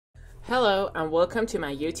Hello and welcome to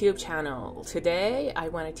my YouTube channel. Today I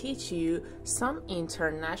want to teach you some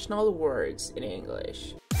international words in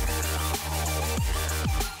English.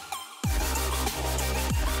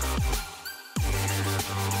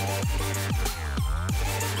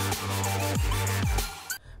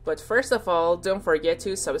 But first of all, don't forget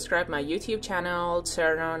to subscribe my YouTube channel,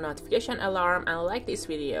 turn on notification alarm and like this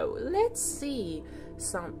video. Let's see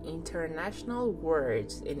some international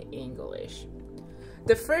words in English.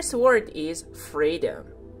 The first word is freedom.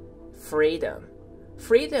 Freedom.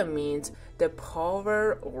 Freedom means the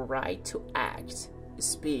power or right to act,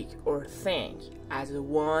 speak, or think as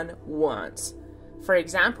one wants. For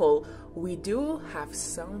example, we do have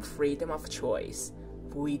some freedom of choice.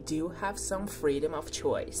 We do have some freedom of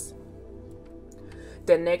choice.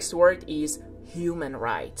 The next word is human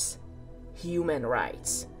rights. Human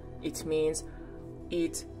rights. It means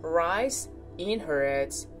it rights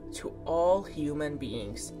inherent to all human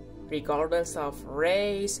beings, regardless of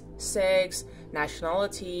race, sex,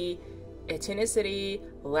 nationality, ethnicity,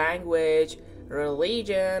 language,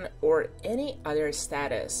 religion, or any other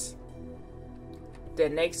status. The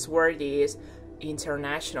next word is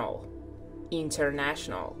international.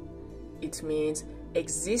 International. It means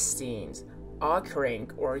existing,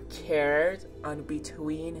 occurring, or carried on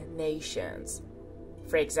between nations.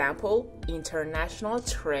 For example, international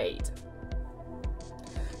trade.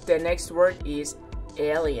 The next word is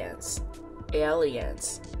alliance.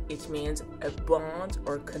 Alliance. It means a bond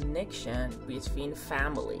or connection between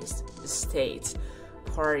families, states,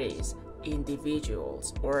 parties,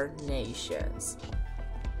 individuals, or nations.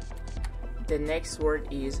 The next word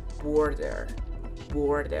is border.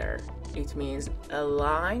 Border. It means a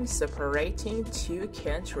line separating two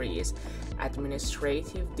countries,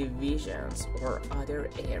 administrative divisions, or other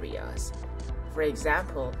areas. For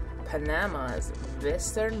example, Panama's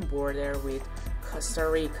western border with Costa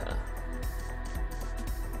Rica.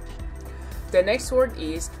 The next word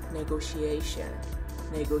is negotiation.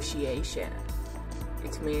 Negotiation.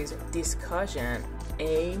 It means discussion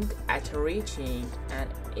aimed at reaching an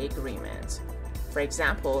agreement. For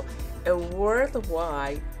example, a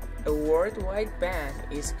worldwide ban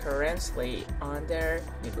is currently under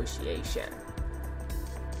negotiation.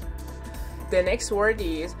 The next word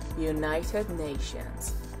is United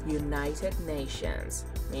Nations. United Nations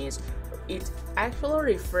means it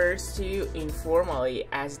actually refers to informally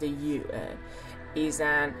as the UN, is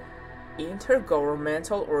an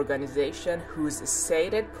intergovernmental organization whose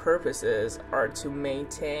stated purposes are to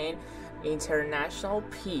maintain international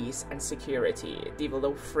peace and security,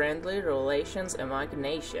 develop friendly relations among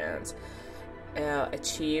nations,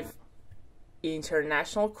 achieve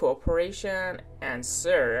international cooperation, and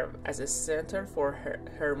serve as a center for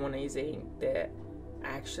harmonizing the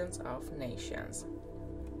actions of nations.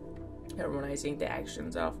 Harmonizing the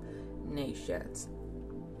actions of nations.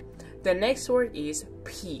 The next word is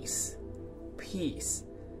peace. Peace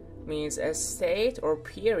means a state or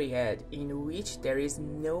period in which there is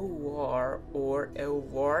no war or a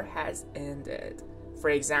war has ended. For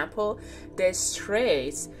example, the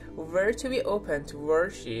streets were to be open to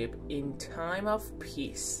worship in time of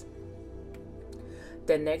peace.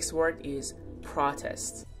 The next word is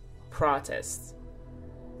protest. Protest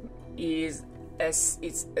is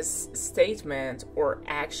it's a statement or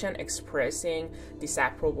action expressing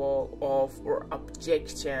disapproval of or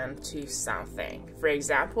objection to something. For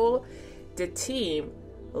example, the team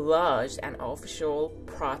lodged an official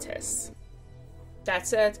protest.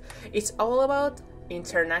 That's it. It's all about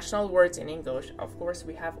international words in English. Of course,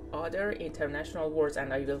 we have other international words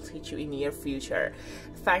and I will teach you in near future.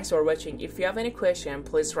 Thanks for watching. If you have any question,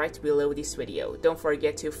 please write below this video. Don't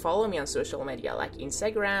forget to follow me on social media like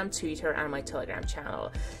Instagram, Twitter, and my Telegram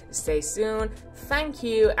channel. Stay soon. Thank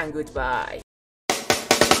you and goodbye.